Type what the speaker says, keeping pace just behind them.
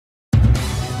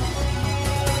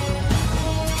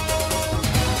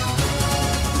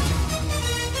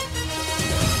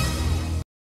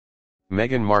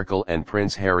Meghan Markle and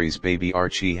Prince Harry's baby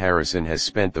Archie Harrison has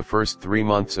spent the first 3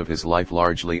 months of his life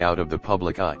largely out of the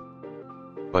public eye.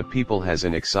 But People has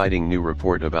an exciting new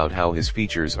report about how his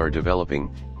features are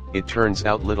developing. It turns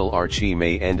out little Archie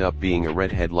may end up being a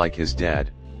redhead like his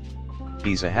dad.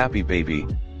 He's a happy baby,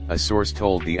 a source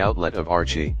told the outlet of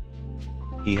Archie.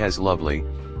 He has lovely,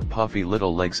 puffy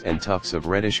little legs and tufts of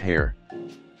reddish hair.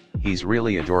 He's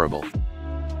really adorable.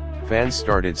 Fans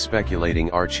started speculating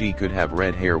Archie could have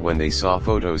red hair when they saw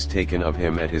photos taken of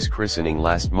him at his christening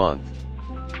last month.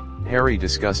 Harry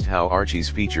discussed how Archie's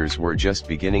features were just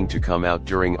beginning to come out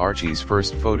during Archie's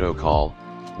first photo call,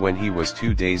 when he was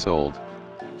 2 days old.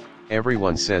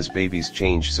 "Everyone says babies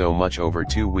change so much over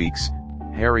 2 weeks,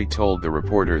 Harry told the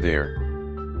reporter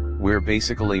there. "We're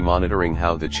basically monitoring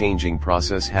how the changing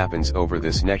process happens over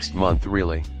this next month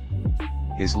really.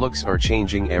 His looks are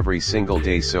changing every single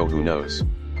day, so who knows.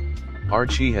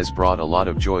 Archie has brought a lot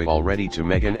of joy already to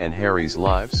Meghan and Harry's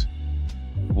lives."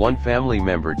 One family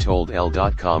member told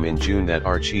Elle.com in June that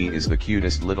Archie is the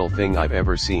cutest little thing I've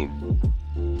ever seen.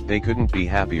 They couldn't be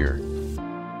happier.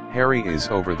 Harry is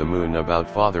over the moon about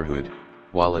fatherhood,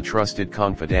 while a trusted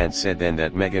confidant said then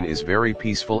that Meghan is very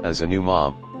peaceful as a new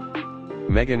mom.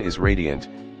 "Meghan is radiant,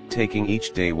 taking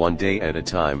each day one day at a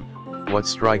time. What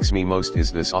strikes me most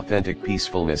is this authentic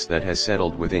peacefulness that has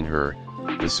settled within her,"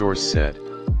 the source said.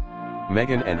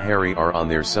 Meghan and Harry are on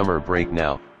their summer break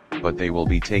now, but they will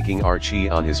be taking Archie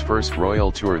on his first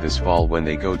royal tour this fall when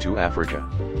they go to Africa.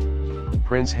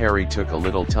 Prince Harry took a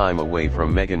little time away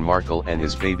from Meghan Markle and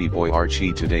his baby boy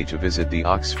Archie today to visit the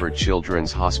Oxford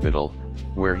Children's Hospital,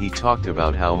 where he talked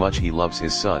about how much he loves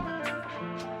his son.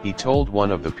 He told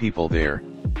one of the people there,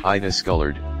 Ida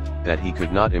Scullard, that he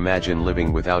could not imagine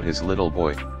living without his little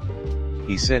boy.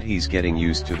 He said he's getting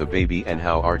used to the baby and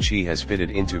how Archie has fitted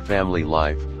into family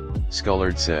life,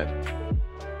 Scullard said.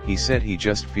 He said he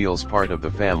just feels part of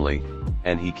the family,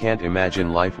 and he can't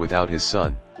imagine life without his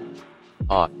son.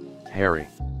 Harry.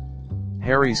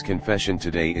 Harry's confession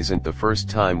today isn't the first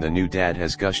time the new dad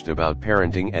has gushed about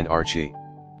parenting and Archie.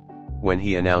 When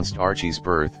he announced Archie's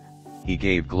birth, he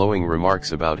gave glowing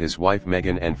remarks about his wife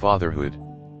Meghan and fatherhood.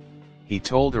 He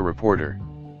told a reporter,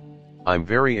 "I'm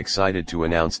very excited to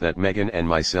announce that Meghan and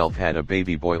myself had a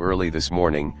baby boy early this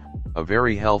morning, a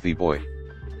very healthy boy.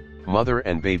 Mother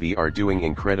and baby are doing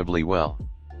incredibly well.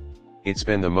 It's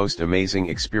been the most amazing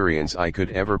experience I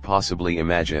could ever possibly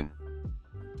imagine.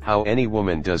 How any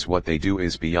woman does what they do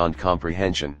is beyond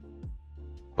comprehension.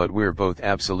 But we're both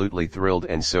absolutely thrilled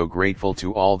and so grateful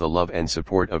to all the love and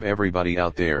support of everybody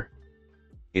out there.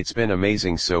 It's been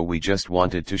amazing, so we just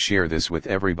wanted to share this with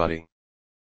everybody.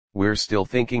 We're still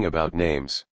thinking about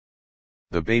names.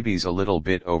 The baby's a little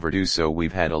bit overdue, so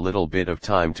we've had a little bit of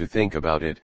time to think about it.